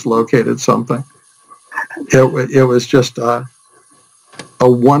probably dislocated something. It was just a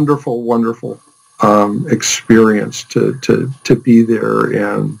wonderful, wonderful experience to be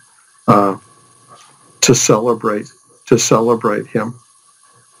there and to celebrate him.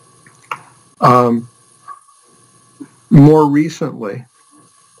 More recently,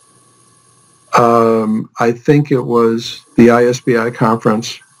 I think it was the ISBI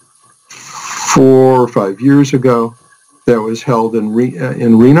conference 4 or 5 years ago that was held in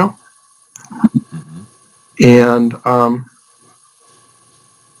Reno, and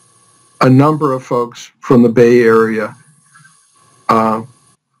a number of folks from the Bay Area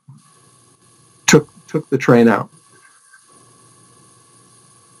took the train out.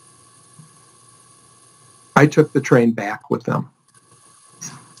 I took the train back with them.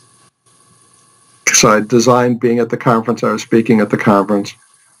 So I designed being at the conference. I was speaking at the conference.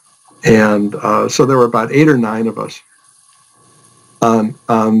 And so there were about 8 or 9 of us on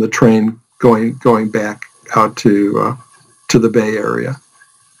the train going back out to the Bay Area.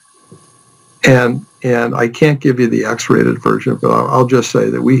 And I can't give you the X-rated version, but I'll just say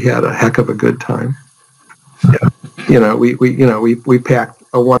that we had a heck of a good time. Yeah. We packed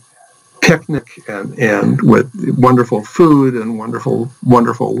a picnic and with wonderful food and wonderful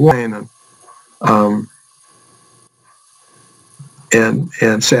wine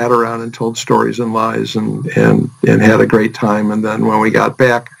and sat around and told stories and lies and had a great time. And then when we got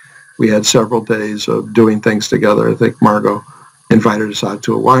back, we had several days of doing things together. I think Margot invited us out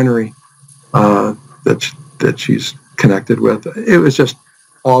to a winery that she's connected with. It was just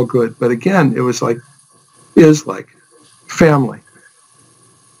all good. But again, it was like family.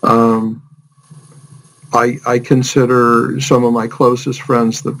 I consider some of my closest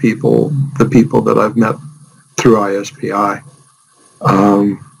friends the people that I've met through ISPI.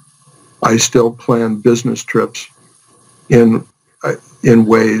 I still plan business trips in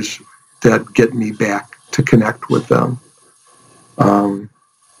ways that get me back to connect with them.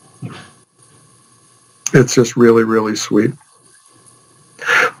 It's just really, really sweet.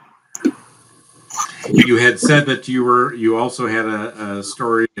 You had said that you also had a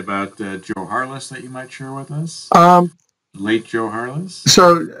story about Joe Harless that you might share with us. Late Joe Harless.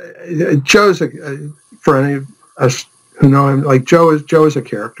 So Joe's for any of us who know him, like Joe is a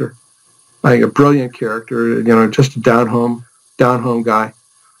character, like a brilliant character. Just a down home guy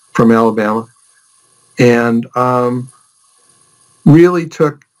from Alabama, and really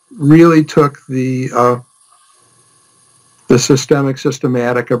took the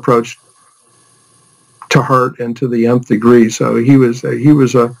systematic approach to heart and to the nth degree. So he was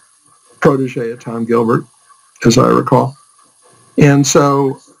a protege of Tom Gilbert, as I recall. And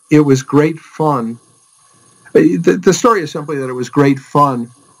so it was great fun. The story is simply that it was great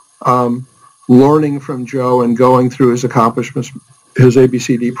fun learning from Joe and going through his accomplishments, his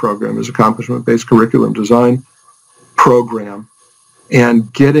ABCD program, his accomplishment-based curriculum design program,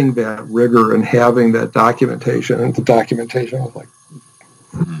 and getting that rigor and having that documentation. And the documentation was like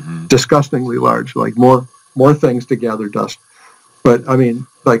disgustingly large, like more things to gather dust. But I mean,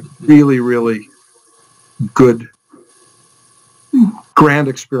 like really, really good, grand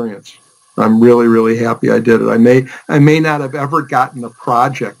experience. I'm really, really happy I did it. I may not have ever gotten a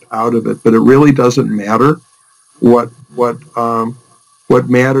project out of it, but it really doesn't matter. What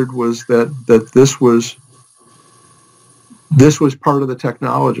mattered was that this was part of the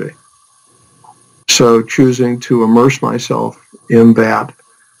technology. So choosing to immerse myself in that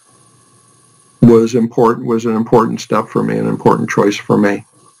was an important step for me, an important choice for me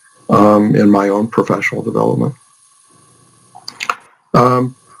in my own professional development.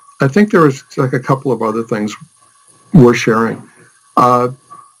 I think there was like a couple of other things worth sharing. I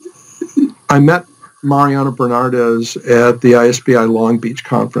met Mariano Bernardez at the ISBI Long Beach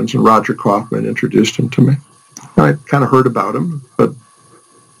conference, and Roger Kaufman introduced him to me. I kind of heard about him, but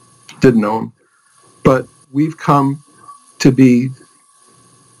didn't know him. But we've come to be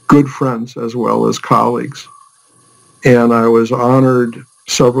good friends as well as colleagues. And I was honored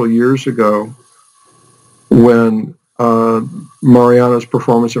several years ago when Mariana's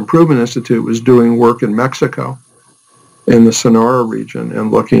Performance Improvement Institute was doing work in Mexico in the Sonora region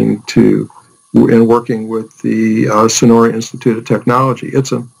and working with the Sonora Institute of Technology,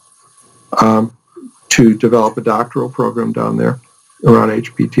 to develop a doctoral program down there around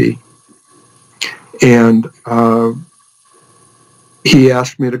HPT. And he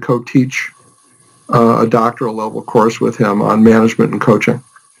asked me to co-teach a doctoral level course with him on management and coaching.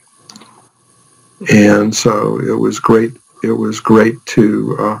 And so it was great. It was great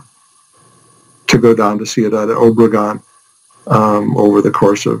to go down to Ciudad Obregón over the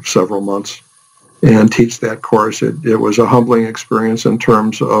course of several months and teach that course. It was a humbling experience in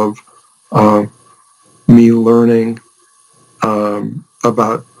terms of me learning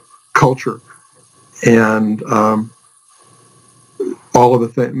about culture and all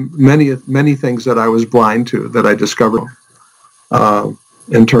of the many things that I was blind to that I discovered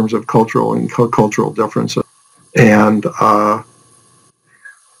in terms of cultural and cultural differences, and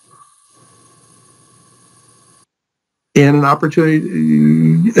an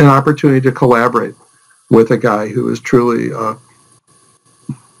opportunity to collaborate with a guy who is truly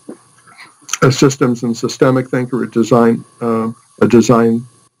a systems and systemic thinker, a design,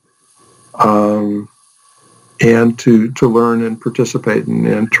 and to learn and participate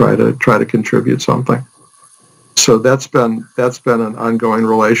and try to contribute something. So that's been an ongoing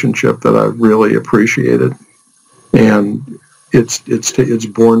relationship that I've really appreciated, and it's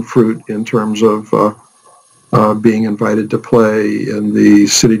borne fruit in terms of being invited to play in the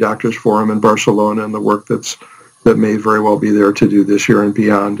City Doctors Forum in Barcelona and the work that may very well be there to do this year and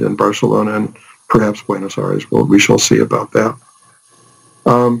beyond in Barcelona and perhaps Buenos Aires. Well, we shall see about that.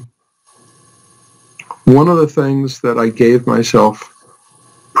 One of the things that I gave myself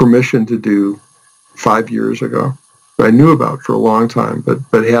permission to do 5 years ago, that I knew about for a long time, but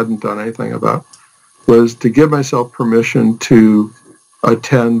hadn't done anything about, was to give myself permission to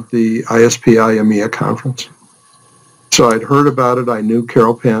attend the ISPI EMEA conference. So I'd heard about it. I knew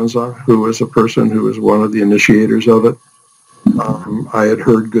Carol Panza, who was a person who was one of the initiators of it. I had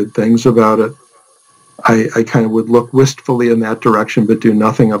heard good things about it. I kind of would look wistfully in that direction, but do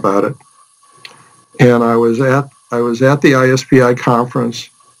nothing about it. And I was at the ISPI conference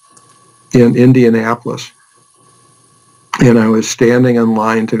in Indianapolis, and I was standing in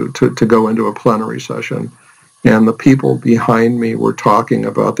line to go into a plenary session, and the people behind me were talking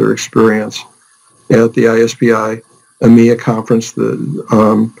about their experience at the ISPI EMEA conference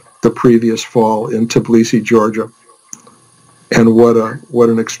the previous fall in Tbilisi, Georgia, and what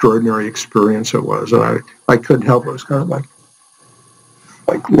an extraordinary experience it was. And I couldn't help it. I was kind of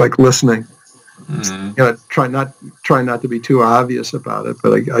like listening. Mm-hmm. Try not to be too obvious about it,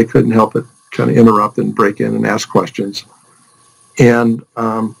 but I couldn't help it. Kind of interrupt and break in and ask questions. And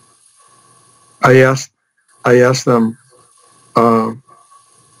I asked them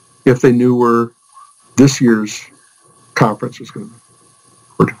if they knew where this year's conference was going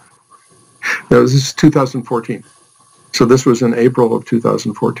to be. This is 2014. So this was in April of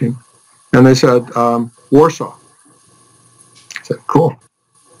 2014. And they said, Warsaw. I said, cool.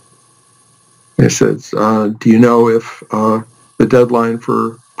 They said, do you know if the deadline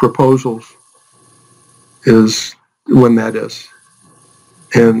for proposals is when that is?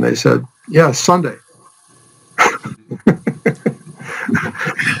 And they said, yeah, Sunday.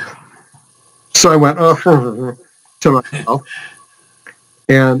 So I went, to myself,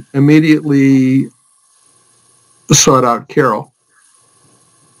 and immediately sought out Carol.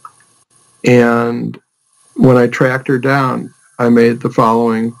 And when I tracked her down, I made the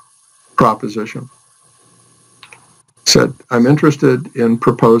following proposition. Said, I'm interested in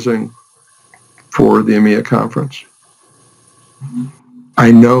proposing for the EMEA conference.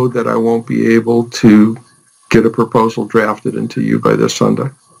 I know that I won't be able to get a proposal drafted into you by this Sunday.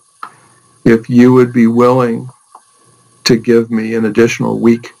 If you would be willing to give me an additional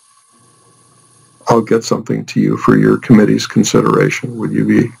week, I'll get something to you for your committee's consideration. Would you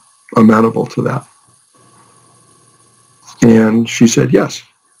be amenable to that? And she said yes.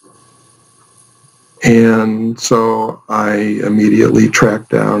 And so I immediately tracked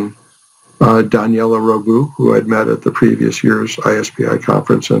down Daniela Robu, who I'd met at the previous year's ISPI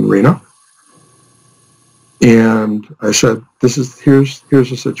conference in Reno. And I said, here's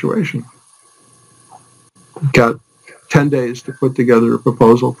the situation. Got 10 days to put together a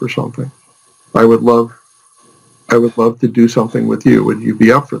proposal for something. I would love to do something with you. Would you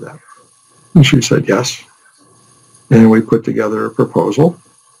be up for that? And she said yes. And we put together a proposal,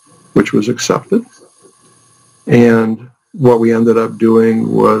 which was accepted. And what we ended up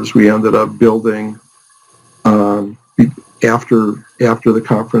doing was we ended up building, after the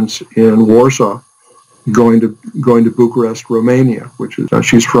conference in Warsaw, going to Bucharest, Romania, which is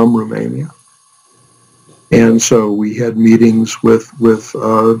she's from Romania. And so we had meetings with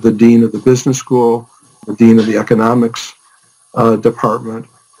the dean of the business school, the dean of the economics department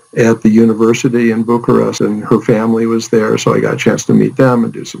at the university in Bucharest, and her family was there, so I got a chance to meet them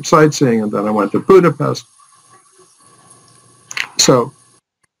and do some sightseeing, and then I went to Budapest. So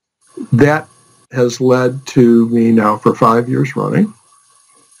that has led to me now for 5 years running,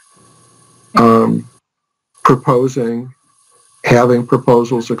 proposing, having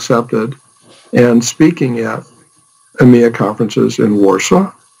proposals accepted, and speaking at EMEA conferences in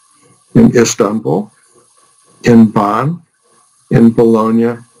Warsaw, in Istanbul, in Bonn, in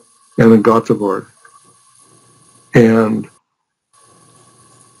Bologna, and in Göteborg. And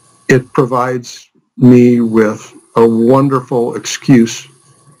it provides me with a wonderful excuse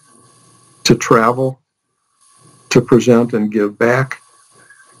to travel, to present and give back,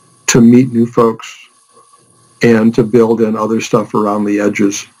 to meet new folks, and to build in other stuff around the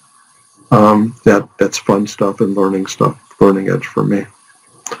edges. That's fun stuff and learning edge for me.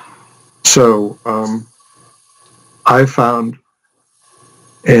 So I found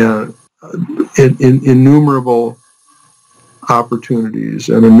innumerable opportunities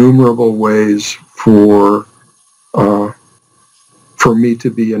and innumerable ways for me to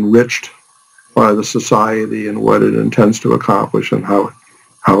be enriched by the society and what it intends to accomplish and how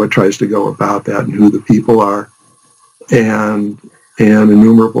it tries to go about that and who the people are, and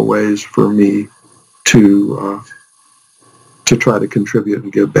innumerable ways for me to try to contribute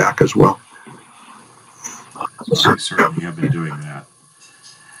and give back as well. You certainly have been doing that.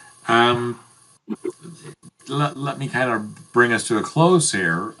 Let me kind of bring us to a close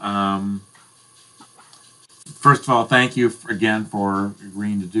here. First of all, thank you again for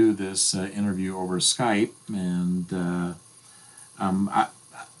agreeing to do this interview over Skype. And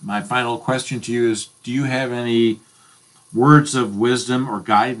my final question to you is, do you have any words of wisdom or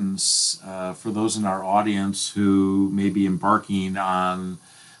guidance for those in our audience who may be embarking on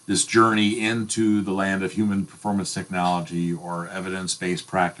this journey into the land of human performance technology or evidence-based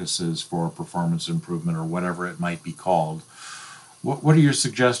practices for performance improvement, or whatever it might be called? What are your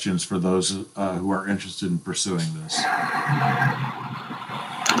suggestions for those who are interested in pursuing this?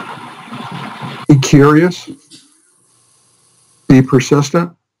 Be curious, be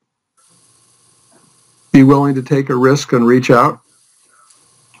persistent, be willing to take a risk and reach out.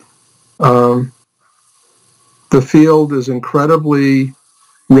 The field is incredibly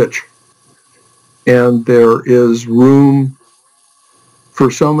rich, and there is room for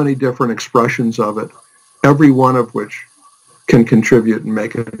so many different expressions of it, every one of which can contribute and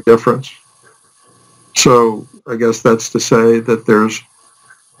make a difference. So I guess that's to say that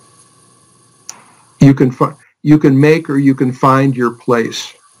you can make or you can find your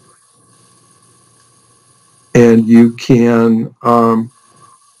place, and you can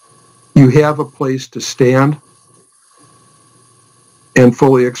you have a place to stand and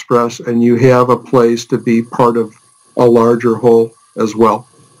fully express, and you have a place to be part of a larger whole as well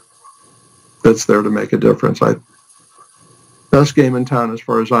that's there to make a difference. Best game in town as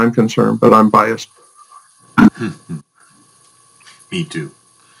far as I'm concerned, but I'm biased. Me too.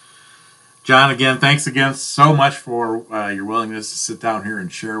 John, again, thanks again so much for your willingness to sit down here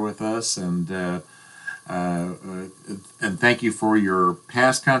and share with us, and thank you for your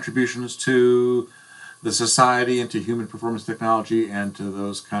past contributions to the society and to human performance technology, and to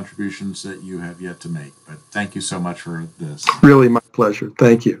those contributions that you have yet to make. But thank you so much for this. Really my pleasure.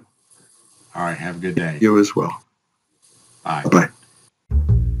 Thank you. All right, have a good day. You as well. Bye. Bye-bye.